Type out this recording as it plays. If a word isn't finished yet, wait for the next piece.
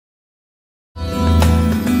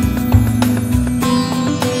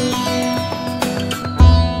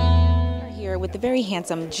very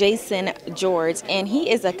handsome Jason George, and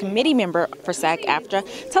he is a committee member for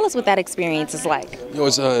SAG-AFTRA. Tell us what that experience is like.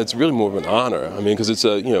 It's really more of an honor. I mean, because it's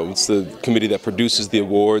the committee that produces the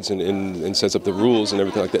awards and sets up the rules and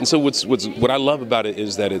everything like that. And so what I love about it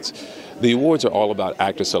is that the awards are all about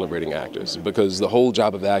actors celebrating actors, because the whole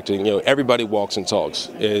job of acting, everybody walks and talks,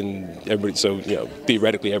 and everybody, so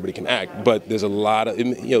theoretically everybody can act, but there's a lot of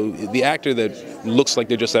the actor that looks like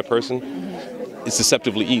they're just that person. It's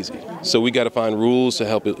deceptively easy. So we got to find rules to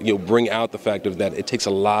help it, bring out the fact of that it takes a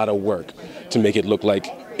lot of work to make it look like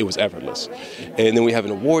it was effortless. And then we have an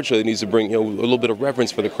award show that needs to bring, a little bit of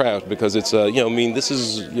reverence for the craft, because it's, this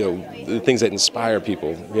is, the things that inspire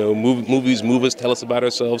people. Movies move us, tell us about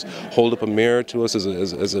ourselves, hold up a mirror to us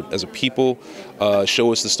as a people,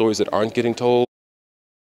 show us the stories that aren't getting told.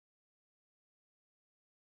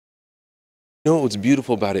 What's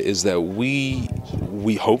beautiful about it is that we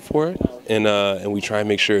hope for it, and we try and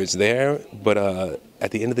make sure it's there, but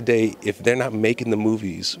at the end of the day, if they're not making the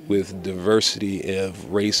movies with diversity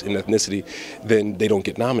of race and ethnicity, then they don't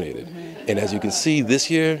get nominated. And as you can see this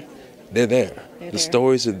year, they're there. The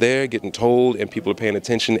stories are there, getting told, and people are paying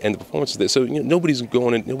attention, and the performance is there. So nobody's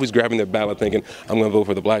grabbing their ballot thinking, I'm going to vote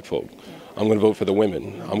for the black folk, I'm going to vote for the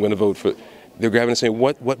women, I'm going to vote for. They're grabbing and saying,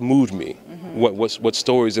 what moved me? What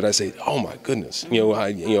stories did I say? Oh my goodness!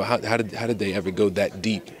 How did they ever go that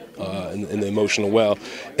deep in the emotional well?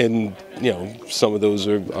 And some of those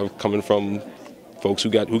are coming from folks who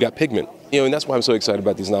got pigment. And that's why I'm so excited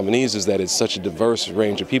about these nominees, is that it's such a diverse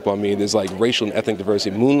range of people. I mean, there's like racial and ethnic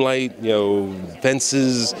diversity, Moonlight,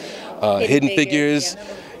 Fences, Hidden Figures.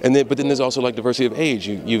 But then there's also like diversity of age.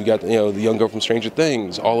 You've got the young girl from Stranger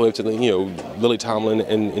Things, all the way up to Lily Tomlin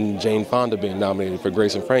and Jane Fonda being nominated for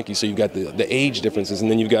Grace and Frankie. So you've got the age differences, and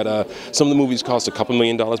then you've got some of the movies cost a couple $1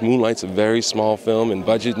 million. Moonlight's a very small film in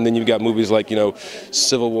budget, and then you've got movies like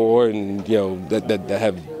Civil War and that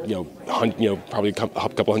have probably a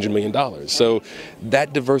couple $100 million. So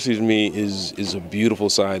that diversity to me is a beautiful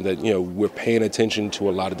sign that we're paying attention to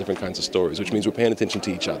a lot of different kinds of stories, which means we're paying attention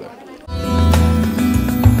to each other.